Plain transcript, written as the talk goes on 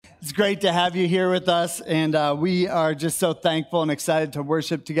It's great to have you here with us, and we are just so thankful and excited to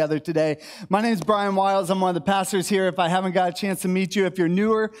worship together today. My name is Brian Wiles. I'm one of the pastors here. If I haven't got a chance to meet you, if you're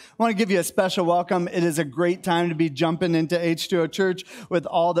newer, I want to give you a special welcome. It is a great time to be jumping into H2O Church with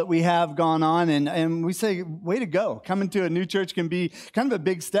all that we have gone on, and we say, way to go. Coming to a new church can be kind of a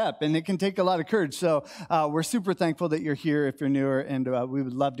big step, and it can take a lot of courage. So we're super thankful that you're here if you're newer, and we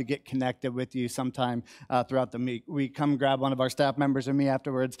would love to get connected with you sometime throughout the week. Come grab one of our staff members or me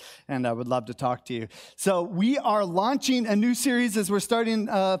afterwards, and I would love to talk to you. So we are launching a new series as we're starting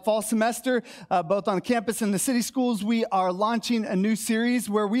fall semester, both on campus and the city schools. We are launching a new series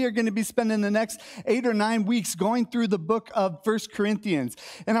where we are going to be spending the next 8 or 9 weeks going through the book of 1 Corinthians.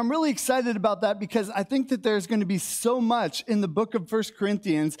 And I'm really excited about that because I think that there's going to be so much in the book of 1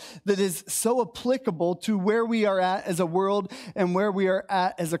 Corinthians that is so applicable to where we are at as a world and where we are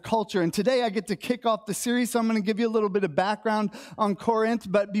at as a culture. And today I get to kick off the series, so I'm going to give you a little bit of background on Corinth.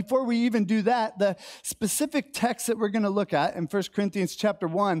 But before we even do that, the specific text that we're going to look at in 1 Corinthians chapter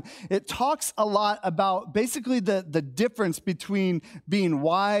 1, it talks a lot about basically the difference between being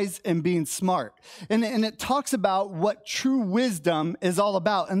wise and being smart. And it talks about what true wisdom is all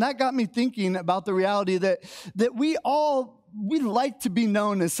about. And that got me thinking about the reality that we like to be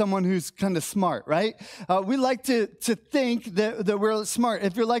known as someone who's kind of smart, right? We like to think that we're smart.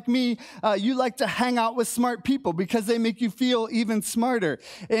 If you're like me, you like to hang out with smart people because they make you feel even smarter.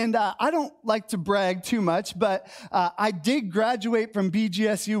 And I don't like to brag too much, but I did graduate from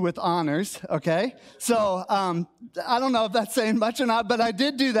BGSU with honors, okay? So I don't know if that's saying much or not, but I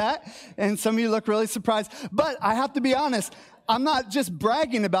did do that. And some of you look really surprised. But I have to be honest, I'm not just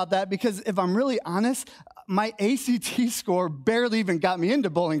bragging about that because if I'm really honest, my ACT score barely even got me into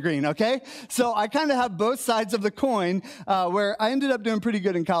Bowling Green, okay? So I kind of have both sides of the coin where I ended up doing pretty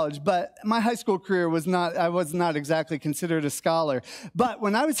good in college, but my high school career I was not exactly considered a scholar. But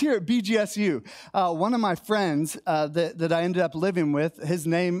when I was here at BGSU, one of my friends that I ended up living with, his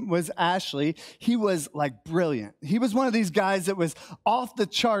name was Ashley. He was like brilliant. He was one of these guys that was off the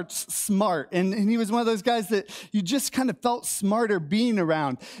charts smart, and he was one of those guys that you just kind of felt smarter being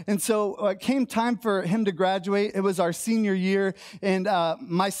around. And so it came time for him to graduate. It was our senior year, and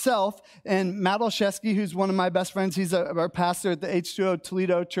myself and Matt Olszewski, who's one of my best friends, he's our pastor at the H2O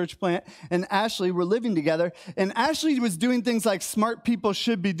Toledo church plant, and Ashley were living together, and Ashley was doing things like smart people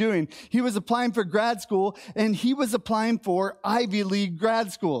should be doing. He was applying for grad school, and he was applying for Ivy League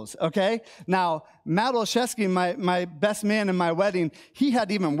grad schools, okay? Now, Matt Olszewski, my best man in my wedding, he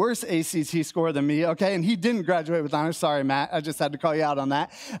had even worse ACT score than me, okay? And he didn't graduate with honors. Sorry, Matt, I just had to call you out on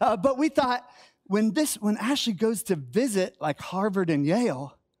that. But we thought, when Ashley goes to visit like Harvard and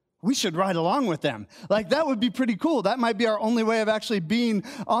Yale, we should ride along with them. Like, that would be pretty cool. That might be our only way of actually being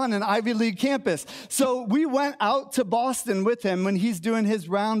on an Ivy League campus. So we went out to Boston with him when he's doing his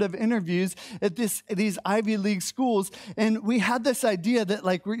round of interviews at these Ivy League schools. And we had this idea that,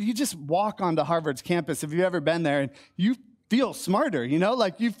 like, you just walk onto Harvard's campus. If you've ever been there, and you feel smarter,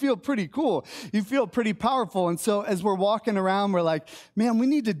 like you feel pretty cool. You feel pretty powerful. And so as we're walking around, we're like, man, we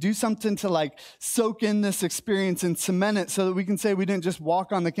need to do something to like soak in this experience and cement it so that we can say we didn't just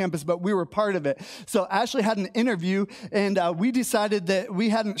walk on the campus, but we were part of it. So Ashley had an interview, and we decided that we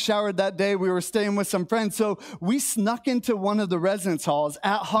hadn't showered that day. We were staying with some friends. So we snuck into one of the residence halls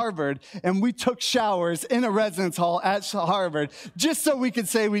at Harvard, and we took showers in a residence hall at Harvard just so we could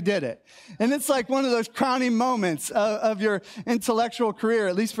say we did it. And it's like one of those crowning moments of your intellectual career,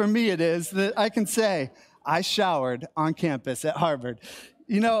 at least for me it is, that I can say, I showered on campus at Harvard.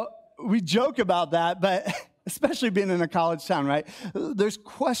 We joke about that, but especially being in a college town, right? There's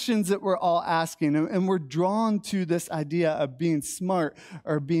questions that we're all asking, and we're drawn to this idea of being smart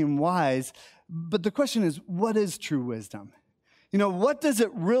or being wise. But the question is, what is true wisdom? What does it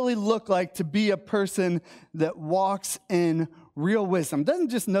really look like to be a person that walks in real wisdom? Doesn't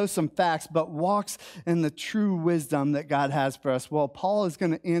just know some facts, but walks in the true wisdom that God has for us. Well, Paul is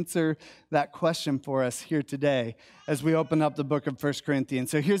going to answer that question for us here today as we open up the book of 1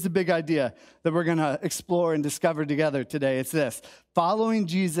 Corinthians. So here's the big idea that we're going to explore and discover together today. It's this: following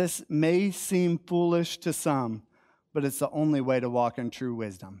Jesus may seem foolish to some, but it's the only way to walk in true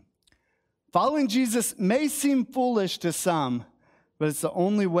wisdom. Following Jesus may seem foolish to some, but it's the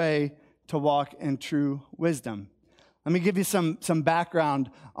only way to walk in true wisdom. Let me give you some background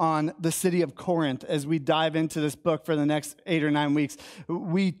on the city of Corinth as we dive into this book for the next 8 or 9 weeks.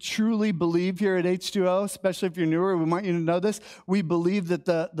 We truly believe here at H2O, especially if you're newer, we want you to know this. We believe that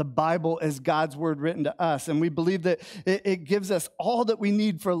the Bible is God's word written to us, and we believe that it gives us all that we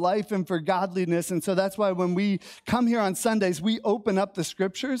need for life and for godliness. And so that's why when we come here on Sundays, we open up the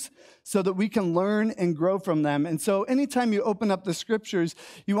scriptures so that we can learn and grow from them. And so anytime you open up the scriptures,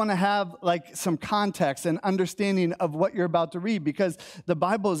 you want to have like some context and understanding of what you're about to read, because the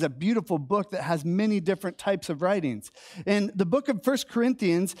Bible is a beautiful book that has many different types of writings. And the book of 1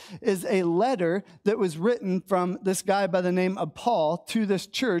 Corinthians is a letter that was written from this guy by the name of Paul to this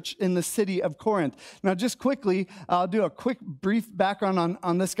church in the city of Corinth. Now, just quickly, I'll do a quick brief background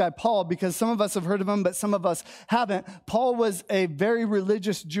on this guy, Paul, because some of us have heard of him, but some of us haven't. Paul was a very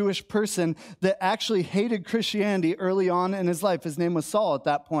religious Jewish person that actually hated Christianity early on in his life. His name was Saul at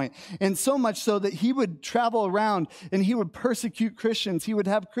that point. And so much so that he would travel around and he would persecute Christians. He would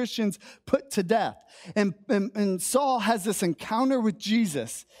have Christians put to death. And Saul has this encounter with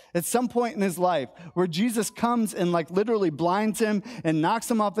Jesus at some point in his life where Jesus comes and like literally blinds him and knocks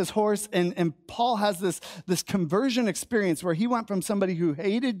him off his horse. And Paul has this conversion experience where he went from somebody who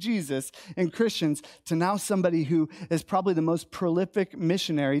hated Jesus and Christians to now somebody who is probably the most prolific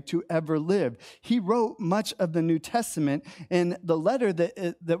missionary to ever live. He wrote much of the New Testament, and the letter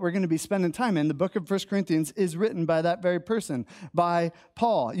that we're going to be spending time in, the book of 1 Corinthians, is written by that very person, by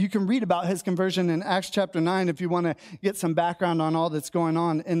Paul. You can read about his conversion in Acts chapter 9 if you want to get some background on all that's going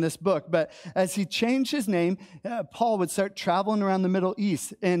on in this book. But as he changed his name, Paul would start traveling around the Middle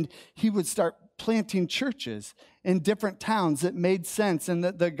East, and he would start planting churches in different towns that made sense and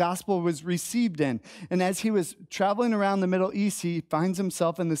that the gospel was received in. And as he was traveling around the Middle East, he finds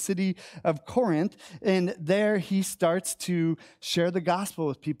himself in the city of Corinth, and there he starts to share the gospel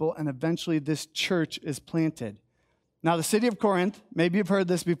with people, and eventually this church is planted. Now, the city of Corinth, maybe you've heard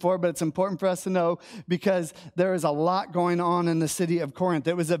this before, but it's important for us to know because there is a lot going on in the city of Corinth.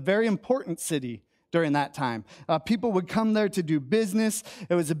 It was a very important city during that time. People would come there to do business.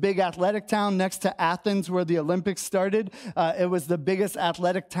 It was a big athletic town next to Athens where the Olympics started. It was the biggest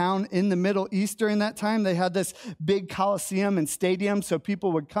athletic town in the Middle East during that time. They had this big coliseum and stadium, so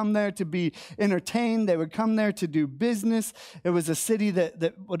people would come there to be entertained. They would come there to do business. It was a city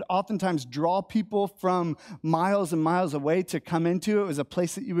that would oftentimes draw people from miles and miles away to come into. It was a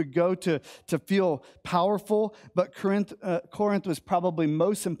place that you would go to feel powerful. But Corinth was probably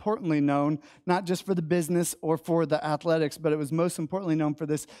most importantly known, not just for the business or for the athletics, but it was most importantly known for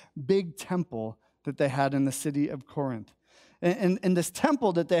this big temple that they had in the city of Corinth. And this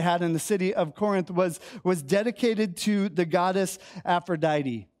temple that they had in the city of Corinth was dedicated to the goddess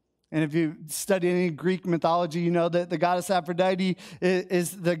Aphrodite. And if you study any Greek mythology, you know that the goddess Aphrodite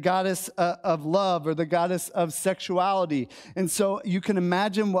is the goddess of love or the goddess of sexuality. And so you can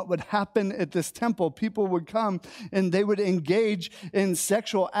imagine what would happen at this temple. People would come and they would engage in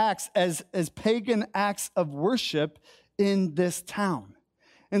sexual acts as pagan acts of worship in this town.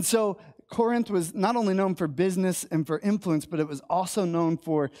 And so Corinth was not only known for business and for influence, but it was also known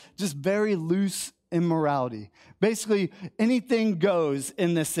for just very loose immorality. Basically, anything goes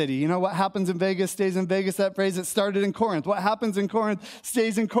in this city. You know, what happens in Vegas stays in Vegas. That phrase, it started in Corinth. What happens in Corinth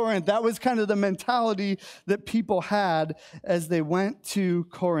stays in Corinth. That was kind of the mentality that people had as they went to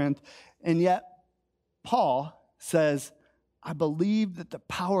Corinth. And yet, Paul says, I believe that the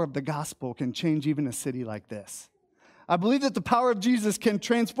power of the gospel can change even a city like this. I believe that the power of Jesus can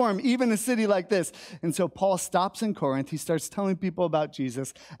transform even a city like this. And so Paul stops in Corinth. He starts telling people about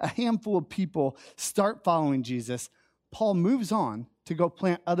Jesus. A handful of people start following Jesus. Paul moves on to go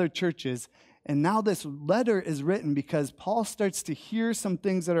plant other churches. And now this letter is written because Paul starts to hear some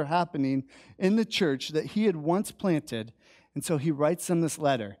things that are happening in the church that he had once planted. And so he writes them this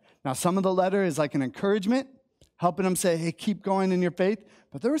letter. Now, some of the letter is like an encouragement, helping them say, hey, keep going in your faith.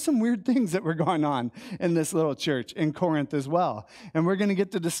 But there were some weird things that were going on in this little church in Corinth as well. And we're going to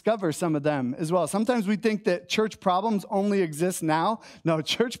get to discover some of them as well. Sometimes we think that church problems only exist now. No,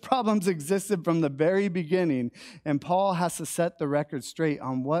 church problems existed from the very beginning. And Paul has to set the record straight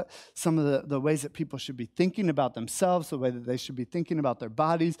on what some of the ways that people should be thinking about themselves, the way that they should be thinking about their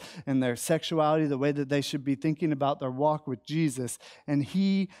bodies and their sexuality, the way that they should be thinking about their walk with Jesus. And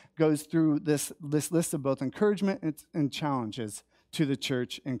he goes through this list of both encouragement and challenges to the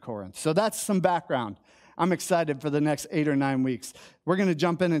church in Corinth. So that's some background. I'm excited for the next 8 or 9 weeks. We're going to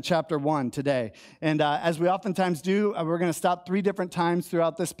jump in chapter 1 today. And as we oftentimes do, we're going to stop 3 different times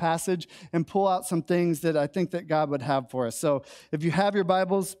throughout this passage and pull out some things that I think that God would have for us. So if you have your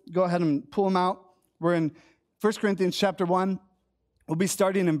Bibles, go ahead and pull them out. We're in 1 Corinthians chapter 1. We'll be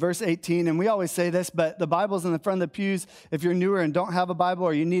starting in verse 18, and we always say this, but the Bible's in the front of the pews. If you're newer and don't have a Bible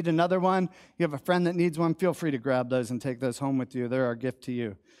or you need another one, you have a friend that needs one, feel free to grab those and take those home with you. They're our gift to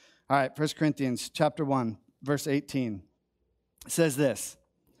you. All right, 1 Corinthians chapter 1, verse 18. It says this,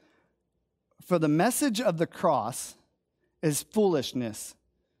 "For the message of the cross is foolishness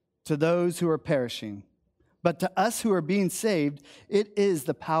to those who are perishing, but to us who are being saved, it is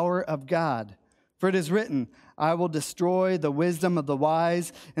the power of God. For it is written, I will destroy the wisdom of the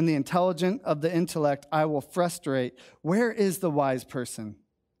wise, and the intelligent of the intellect I will frustrate. Where is the wise person?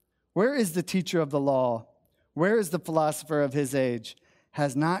 Where is the teacher of the law? Where is the philosopher of his age?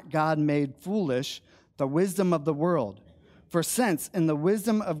 Has not God made foolish the wisdom of the world? For since in the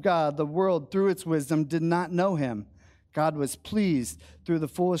wisdom of God, the world through its wisdom did not know him, God was pleased through the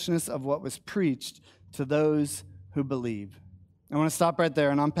foolishness of what was preached to those who believe." I want to stop right there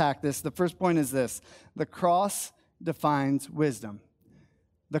and unpack this. The first point is this: the cross defines wisdom.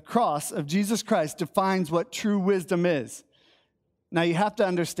 The cross of Jesus Christ defines what true wisdom is. Now, you have to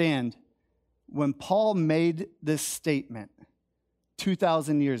understand, when Paul made this statement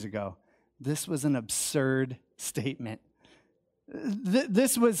 2,000 years ago, this was an absurd statement.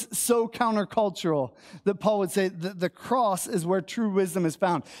 This was so countercultural that Paul would say the cross is where true wisdom is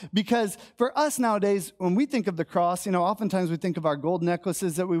found. Because for us nowadays, when we think of the cross, oftentimes we think of our gold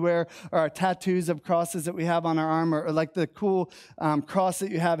necklaces that we wear, or our tattoos of crosses that we have on our arm, or like the cool cross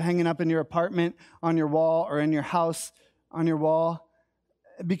that you have hanging up in your apartment on your wall, or in your house on your wall.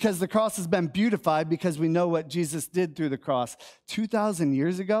 Because the cross has been beautified because we know what Jesus did through the cross. 2,000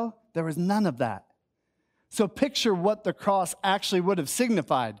 years ago, there was none of that. So picture what the cross actually would have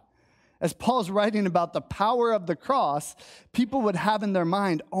signified. As Paul's writing about the power of the cross, people would have in their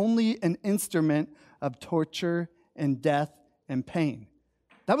mind only an instrument of torture and death and pain.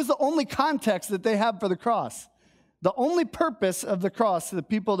 That was the only context that they had for the cross. The only purpose of the cross to the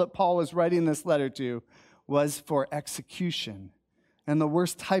people that Paul was writing this letter to was for execution. And the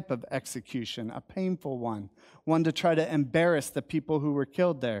worst type of execution, a painful one to try to embarrass the people who were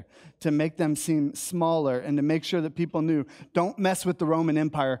killed there, to make them seem smaller, and to make sure that people knew, don't mess with the Roman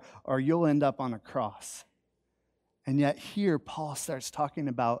Empire or you'll end up on a cross. And yet here, Paul starts talking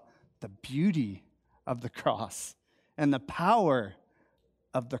about the beauty of the cross and the power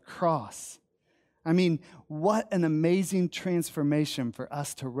of the cross. I mean, what an amazing transformation for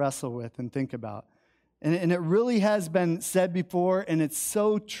us to wrestle with and think about. And it really has been said before, and it's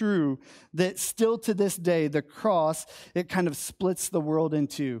so true that still to this day, the cross, it kind of splits the world in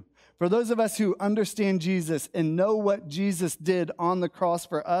two. For those of us who understand Jesus and know what Jesus did on the cross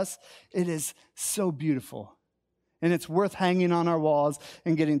for us, it is so beautiful. And it's worth hanging on our walls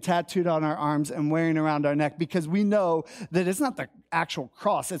and getting tattooed on our arms and wearing around our neck, because we know that it's not the actual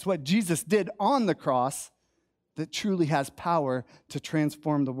cross. It's what Jesus did on the cross that truly has power to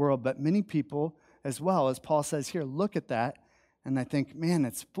transform the world. But many people, as well, as Paul says here, look at that and I think, man,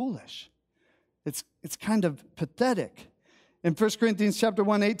 it's foolish. It's kind of pathetic. In 1 Corinthians chapter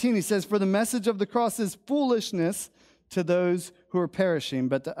 1:18, he says, "For the message of the cross is foolishness to those who are perishing,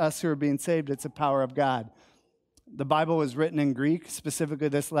 but to us who are being saved, it's the power of God." The Bible was written in Greek. Specifically,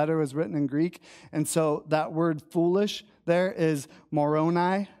 this letter was written in Greek. And so that word foolish there is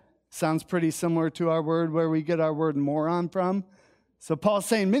moroni. Sounds pretty similar to our word where we get our word moron from. So Paul's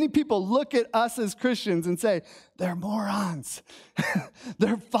saying many people look at us as Christians and say, they're morons.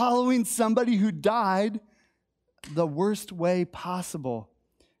 They're following somebody who died the worst way possible.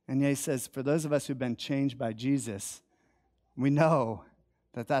 And yet he says, for those of us who've been changed by Jesus, we know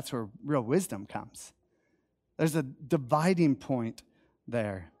that that's where real wisdom comes. There's a dividing point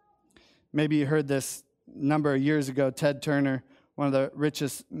there. Maybe you heard this a number of years ago. Ted Turner, one of the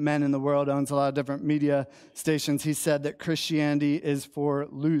richest men in the world, owns a lot of different media stations. He said that Christianity is for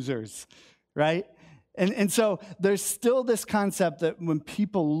losers, right? And so there's still this concept that when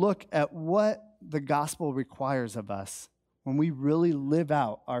people look at what the gospel requires of us, when we really live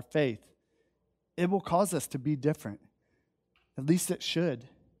out our faith, it will cause us to be different. At least it should.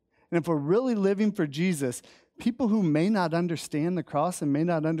 And if we're really living for Jesus, people who may not understand the cross and may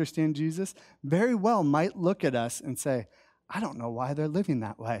not understand Jesus very well might look at us and say, I don't know why they're living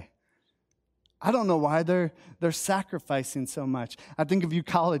that way. I don't know why they're sacrificing so much. I think of you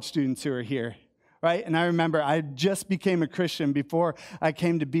college students who are here, right? And I remember I just became a Christian before I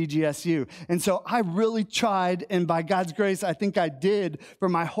came to BGSU. And so I really tried, and by God's grace, I think I did for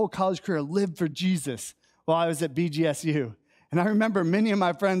my whole college career, live for Jesus while I was at BGSU. And I remember many of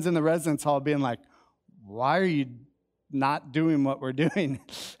my friends in the residence hall being like, why are you not doing what we're doing?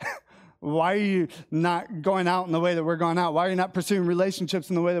 Why are you not going out in the way that we're going out? Why are you not pursuing relationships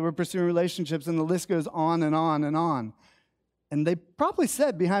in the way that we're pursuing relationships? And the list goes on and on and on. And they probably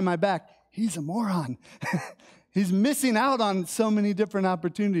said behind my back, he's a moron. He's missing out on so many different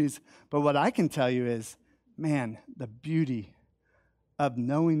opportunities. But what I can tell you is, man, the beauty of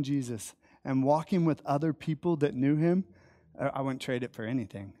knowing Jesus and walking with other people that knew him, I wouldn't trade it for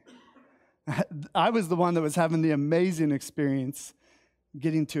anything. I was the one that was having the amazing experience,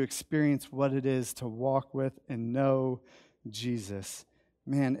 getting to experience what it is to walk with and know Jesus.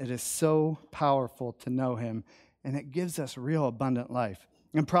 Man, it is so powerful to know him, and it gives us real abundant life.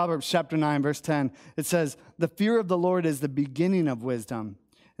 In Proverbs chapter 9, verse 10, it says, "The fear of the Lord is the beginning of wisdom,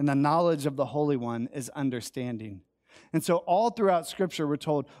 and the knowledge of the Holy One is understanding." And so all throughout Scripture, we're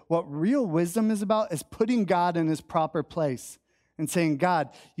told what real wisdom is about is putting God in his proper place and saying, God,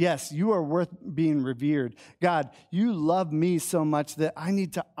 yes, you are worth being revered. God, you love me so much that I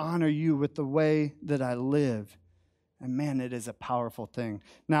need to honor you with the way that I live. And man, it is a powerful thing.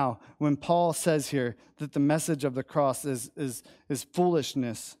 Now, when Paul says here that the message of the cross is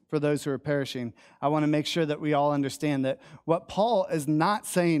foolishness for those who are perishing, I want to make sure that we all understand that what Paul is not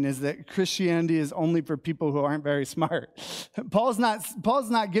saying is that Christianity is only for people who aren't very smart. Paul's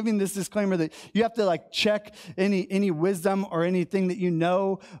not giving this disclaimer that you have to like check any wisdom or anything that you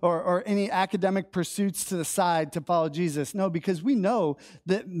know or any academic pursuits to the side to follow Jesus. No, because we know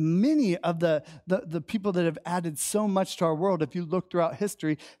that many of the people that have added so much to our world, if you look throughout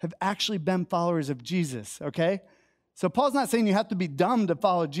history, have actually been followers of Jesus, okay? So Paul's not saying you have to be dumb to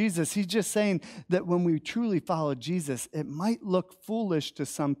follow Jesus. He's just saying that when we truly follow Jesus, it might look foolish to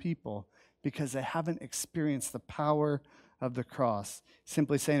some people because they haven't experienced the power of the cross.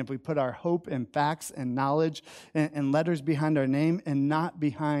 Simply saying if we put our hope in facts and knowledge and letters behind our name and not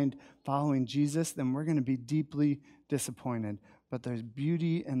behind following Jesus, then we're going to be deeply disappointed. But there's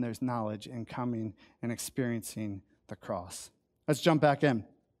beauty and there's knowledge in coming and experiencing the cross. Let's jump back in.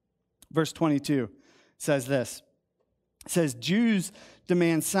 Verse 22 says this. It says, Jews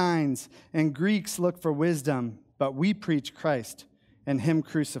demand signs and Greeks look for wisdom, but we preach Christ and him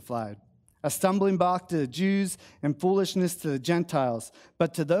crucified. A stumbling block to the Jews and foolishness to the Gentiles.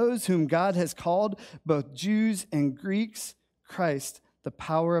 But to those whom God has called, both Jews and Greeks, Christ, the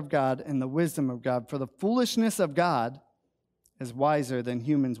power of God and the wisdom of God. For the foolishness of God is wiser than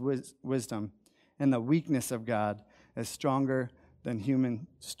human wisdom, and the weakness of God is stronger than human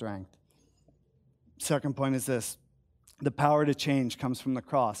strength. Second point is this. The power to change comes from the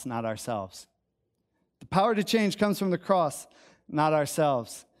cross, not ourselves. The power to change comes from the cross, not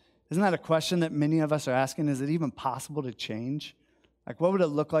ourselves. Isn't that a question that many of us are asking? Is it even possible to change? Like, what would it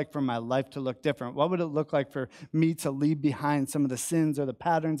look like for my life to look different? What would it look like for me to leave behind some of the sins or the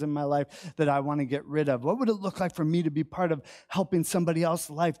patterns in my life that I want to get rid of? What would it look like for me to be part of helping somebody else's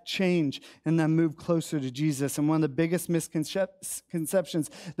life change and then move closer to Jesus? And one of the biggest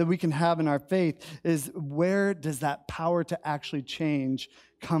misconceptions that we can have in our faith is, where does that power to actually change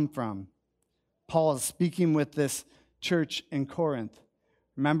come from? Paul is speaking with this church in Corinth.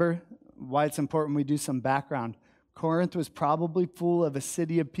 Remember why it's important we do some background. Corinth was probably full of a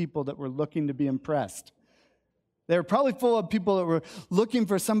city of people that were looking to be impressed. They were probably full of people that were looking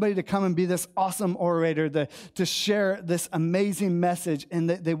for somebody to come and be this awesome orator, to share this amazing message, and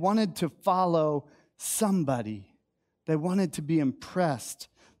they wanted to follow somebody. They wanted to be impressed.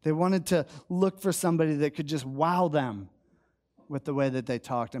 They wanted to look for somebody that could just wow them with the way that they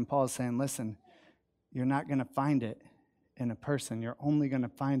talked. And Paul is saying, listen, you're not going to find it in a person. You're only going to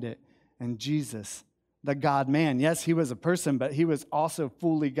find it in Jesus, the God-man. Yes, he was a person, but he was also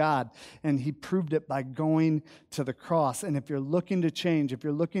fully God, and he proved it by going to the cross. And if you're looking to change, if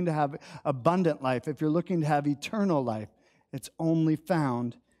you're looking to have abundant life, if you're looking to have eternal life, it's only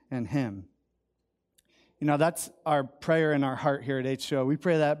found in him. You know, that's our prayer in our heart here at H2O. We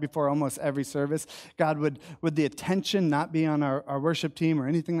pray that before almost every service. God, would the attention not be on our worship team or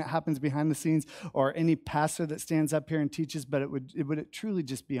anything that happens behind the scenes or any pastor that stands up here and teaches, but would it truly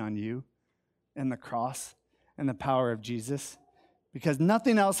just be on you and the cross and the power of Jesus? Because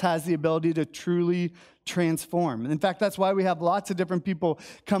nothing else has the ability to truly transform. And in fact, that's why we have lots of different people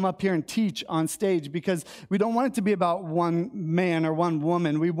come up here and teach on stage, because we don't want it to be about one man or one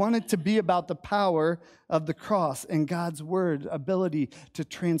woman. We want it to be about the power of the cross and God's word, ability to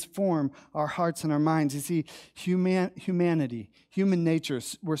transform our hearts and our minds. You see, humanity, human nature,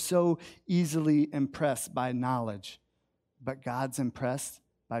 we're so easily impressed by knowledge, but God's impressed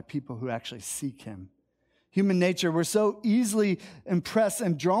by people who actually seek him. Human nature, we're so easily impressed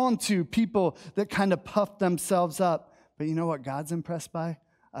and drawn to people that kind of puff themselves up. But you know what God's impressed by?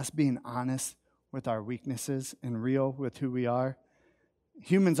 Us being honest with our weaknesses and real with who we are.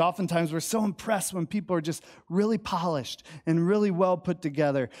 Humans, oftentimes, we're so impressed when people are just really polished and really well put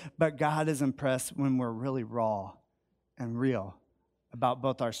together. But God is impressed when we're really raw and real about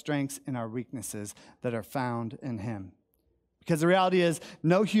both our strengths and our weaknesses that are found in him. Because the reality is,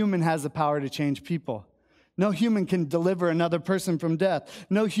 no human has the power to change people. No human can deliver another person from death.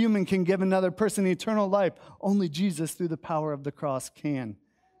 No human can give another person eternal life. Only Jesus, through the power of the cross, can.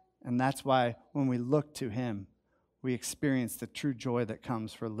 And that's why when we look to him, we experience the true joy that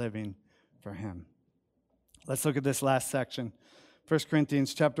comes for living for him. Let's look at this last section. 1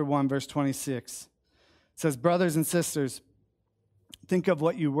 Corinthians chapter 1, verse 26. It says, brothers and sisters, think of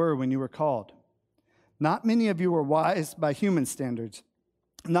what you were when you were called. Not many of you were wise by human standards.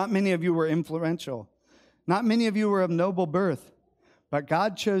 Not many of you were influential. Not many of you were of noble birth. But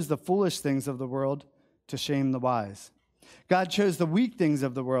God chose the foolish things of the world to shame the wise. God chose the weak things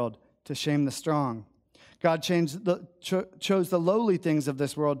of the world to shame the strong. God chose the lowly things of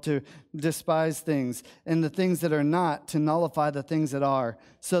this world to despise things, and the things that are not to nullify the things that are,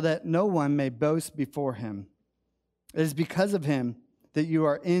 so that no one may boast before him. It is because of him that you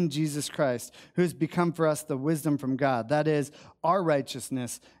are in Jesus Christ, who has become for us the wisdom from God. That is our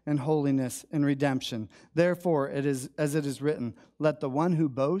righteousness and holiness and redemption. Therefore, it is as it is written, let the one who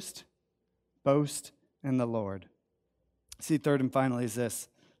boast in the Lord. See, third and finally is this: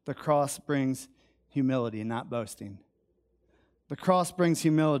 the cross brings humility, not boasting. The cross brings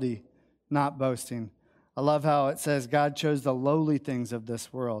humility, not boasting. I love how it says God chose the lowly things of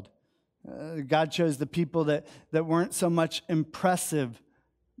this world. God chose the people that weren't so much impressive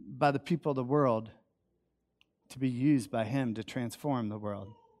by the people of the world to be used by him to transform the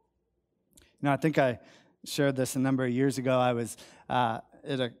world. You know, I think I shared this a number of years ago. I was at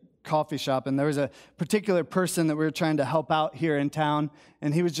a coffee shop, and there was a particular person that we were trying to help out here in town,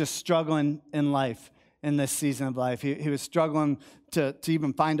 and he was just struggling in life, in this season of life. He was struggling to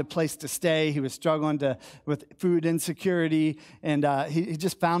even find a place to stay. He was struggling with food insecurity, and he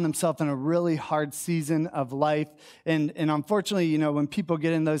just found himself in a really hard season of life. And unfortunately, you know, when people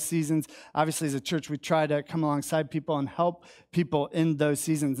get in those seasons, obviously as a church, we try to come alongside people and help people in those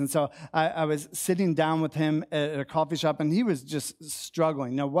seasons. And so I was sitting down with him at a coffee shop, and he was just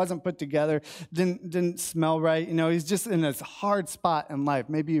struggling. You know, wasn't put together, didn't smell right. You know, he's just in this hard spot in life.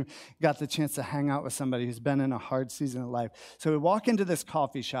 Maybe you got the chance to hang out with somebody who's been in a hard season of life. So we walk into this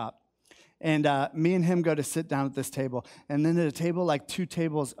coffee shop, and me and him go to sit down at this table. And then at a table like 2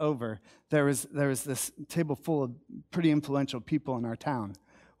 tables over, there was this table full of pretty influential people in our town.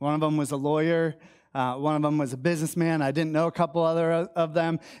 One of them was a lawyer. One of them was a businessman. I didn't know a couple other of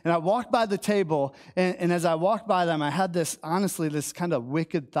them. And I walked by the table, and as I walked by them, I had this kind of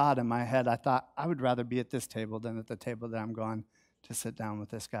wicked thought in my head. I thought, I would rather be at this table than at the table that I'm going to sit down with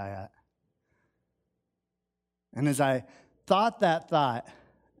this guy at. And as I thought that thought,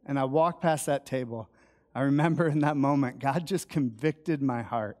 and I walked past that table, I remember in that moment, God just convicted my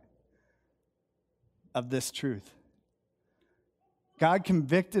heart of this truth. God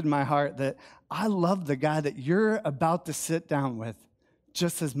convicted my heart that I love the guy that you're about to sit down with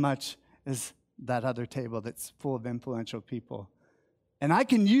just as much as that other table that's full of influential people. And I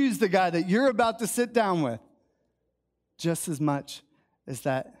can use the guy that you're about to sit down with just as much as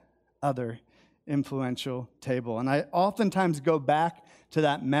that other influential table. And I oftentimes go back to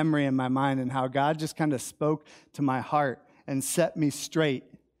that memory in my mind and how God just kind of spoke to my heart and set me straight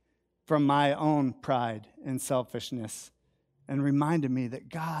from my own pride and selfishness and reminded me that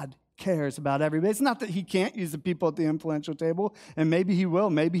God cares about everybody. It's not that he can't use the people at the influential table, and maybe he will,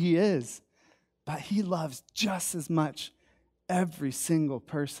 maybe he is, but he loves just as much every single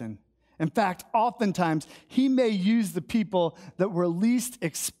person. In fact, oftentimes, he may use the people that we're least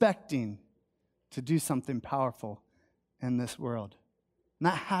expecting to do something powerful in this world. And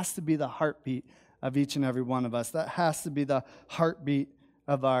that has to be the heartbeat of each and every one of us. That has to be the heartbeat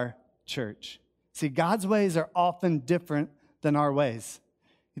of our church. See, God's ways are often different than our ways.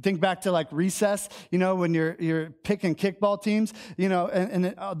 You think back to like recess, you know, when you're picking kickball teams, you know,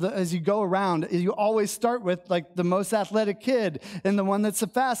 as you go around, you always start with like the most athletic kid and the one that's the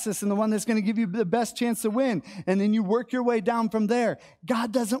fastest and the one that's going to give you the best chance to win. And then you work your way down from there.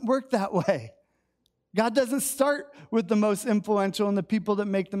 God doesn't work that way. God doesn't start with the most influential and the people that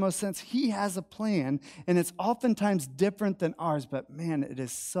make the most sense. He has a plan, and it's oftentimes different than ours, but man, it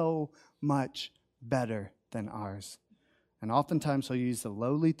is so much better than ours. And oftentimes he'll use the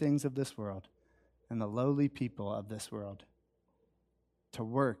lowly things of this world and the lowly people of this world to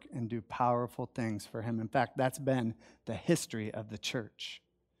work and do powerful things for him. In fact, that's been the history of the church.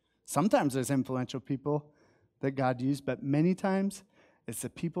 Sometimes there's influential people that God used, but many times it's the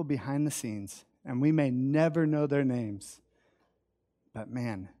people behind the scenes. And we may never know their names, but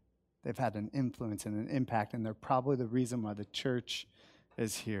man, they've had an influence and an impact, and they're probably the reason why the church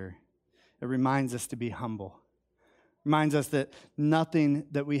is here. It reminds us to be humble. Reminds us that nothing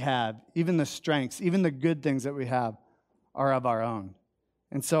that we have, even the strengths, even the good things that we have, are of our own.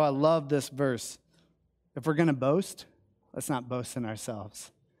 And so I love this verse. If we're going to boast, let's not boast in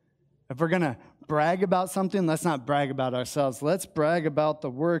ourselves. If we're going to brag about something, let's not brag about ourselves. Let's brag about the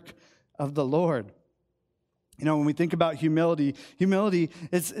work of the Lord. You know, when we think about humility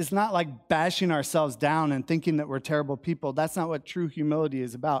is not like bashing ourselves down and thinking that we're terrible people. That's not what true humility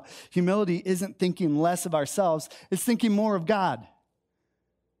is about. Humility isn't thinking less of ourselves. It's thinking more of God.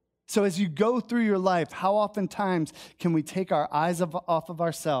 So as you go through your life, how oftentimes can we take our eyes off of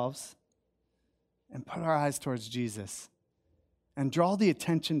ourselves and put our eyes towards Jesus and draw the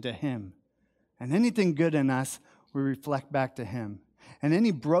attention to him? And anything good in us, we reflect back to him. And any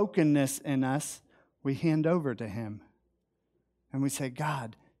brokenness in us, we hand over to him. And we say,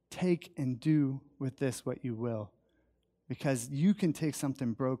 God, take and do with this what you will. Because you can take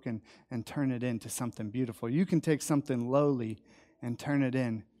something broken and turn it into something beautiful. You can take something lowly and turn it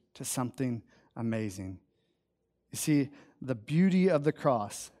into something amazing. You see, the beauty of the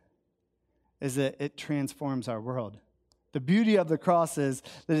cross is that it transforms our world. The beauty of the cross is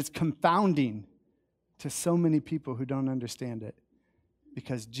that it's confounding to so many people who don't understand it.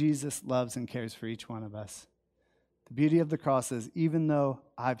 Because Jesus loves and cares for each one of us. The beauty of the cross is even though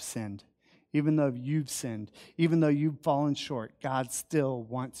I've sinned, even though you've sinned, even though you've fallen short, God still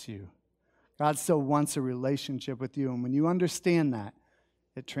wants you. God still wants a relationship with you. And when you understand that,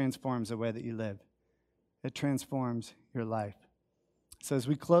 it transforms the way that you live. It transforms your life. So as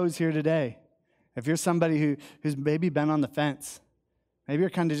we close here today, if you're somebody who's maybe been on the fence, maybe you're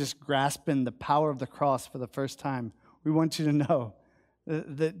kind of just grasping the power of the cross for the first time, we want you to know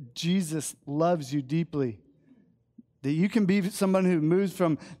that Jesus loves you deeply. That you can be someone who moves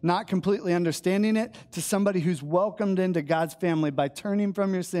from not completely understanding it to somebody who's welcomed into God's family by turning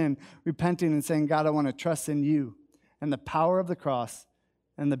from your sin, repenting and saying, God, I want to trust in you and the power of the cross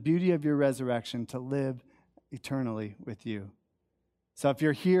and the beauty of your resurrection to live eternally with you. So if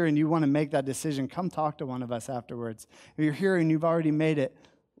you're here and you want to make that decision, come talk to one of us afterwards. If you're here and you've already made it,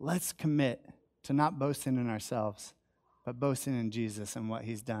 let's commit to not boasting in ourselves, but boasting in Jesus and what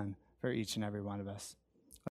he's done for each and every one of us.